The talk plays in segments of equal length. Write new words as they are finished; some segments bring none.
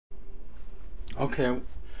Okay, I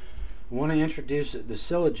want to introduce the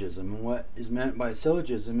syllogism. And what is meant by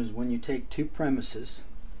syllogism is when you take two premises,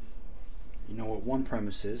 you know what one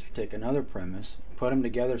premise is, you take another premise, put them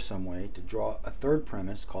together some way to draw a third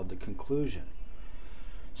premise called the conclusion.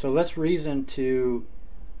 So let's reason to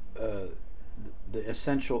the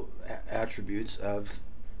essential attributes of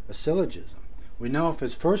a syllogism. We know if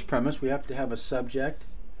it's first premise we have to have a subject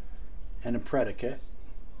and a predicate,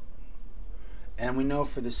 and we know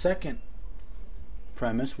for the second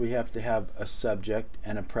premise we have to have a subject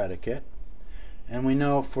and a predicate, and we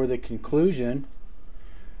know for the conclusion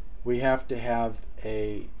we have to have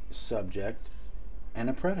a subject and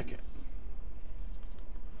a predicate.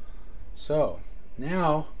 So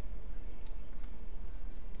now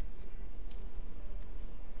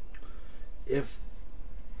if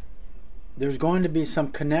there's going to be some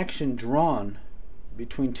connection drawn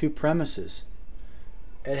between two premises,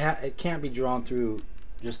 it can't be drawn through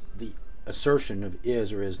just the assertion of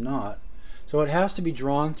is or is not. So it has to be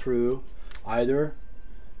drawn through either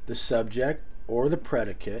the subject or the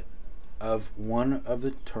predicate of one of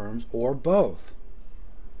the terms, or both.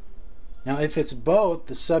 Now if it's both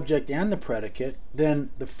the subject and the predicate,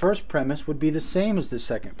 then the first premise would be the same as the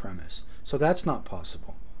second premise. So that's not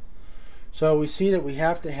possible. So we see that we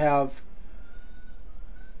have to have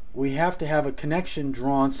a connection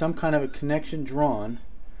drawn, some kind of a connection drawn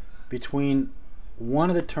between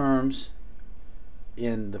one of the terms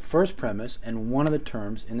in the first premise and one of the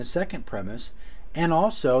terms in the second premise, and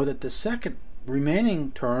also that the second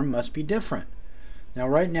remaining term must be different. Now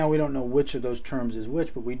right now we don't know which of those terms is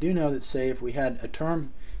which, but we do know that, say, if we had a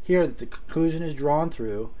term here that the conclusion is drawn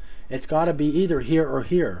through, it's got to be either here or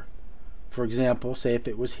here. For example, say if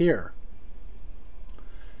it was here,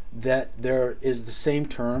 that there is the same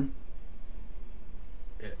term,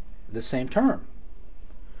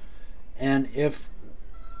 and if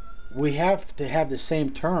we have to have the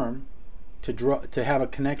same term to have a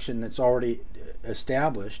connection that's already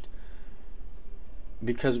established,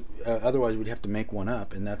 because otherwise we'd have to make one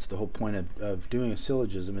up, and that's the whole point of doing a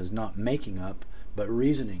syllogism, is not making up but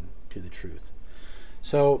reasoning to the truth.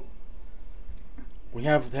 So we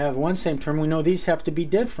have to have one same term. We know these have to be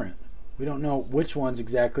different. We don't know which ones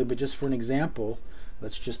exactly, but just for an example,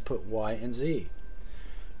 let's just put y and z.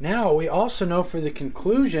 Now we also know for the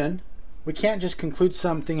conclusion, we can't just conclude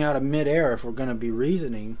something out of midair if we're going to be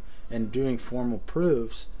reasoning and doing formal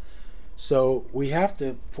proofs. So we have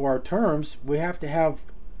to, for our terms, we have to have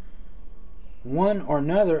one or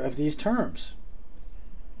another of these terms.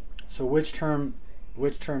 So which terms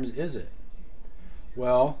is it?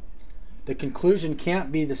 Well, the conclusion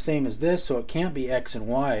can't be the same as this, so it can't be x and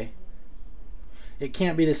y. It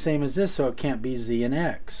can't be the same as this, so it can't be z and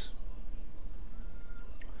x.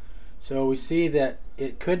 So we see that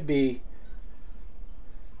it could be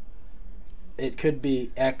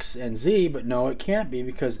x and z, but no, it can't be,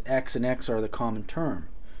 because x and x are the common term.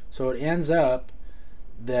 So it ends up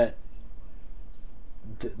that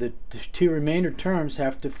the two remainder terms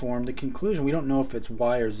have to form the conclusion. We don't know if it's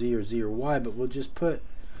y or z or y, but we'll just put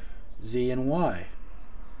z and y,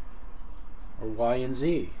 or y and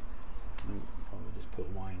z. I'll probably just put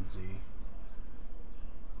y and z.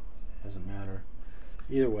 Doesn't matter.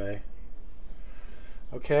 Either way.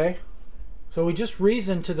 Okay? So we just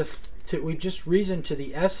reason to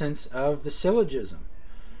the essence of the syllogism.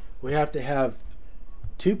 We have to have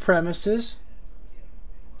two premises,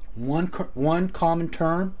 one common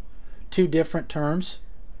term, two different terms.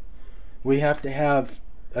 We have to have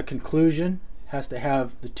a conclusion. Has to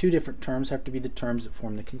have the two different terms have to be the terms that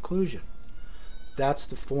form the conclusion. That's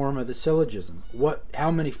the form of the syllogism.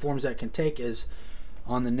 How many forms that can take is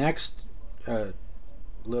on the next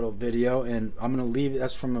little video, and I'm going to leave.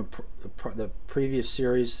 That's from the previous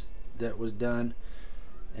series that was done,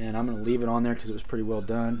 and I'm going to leave it on there because it was pretty well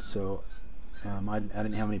done. So I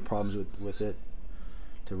didn't have any problems with it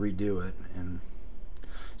to redo it, and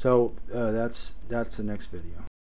so that's the next video.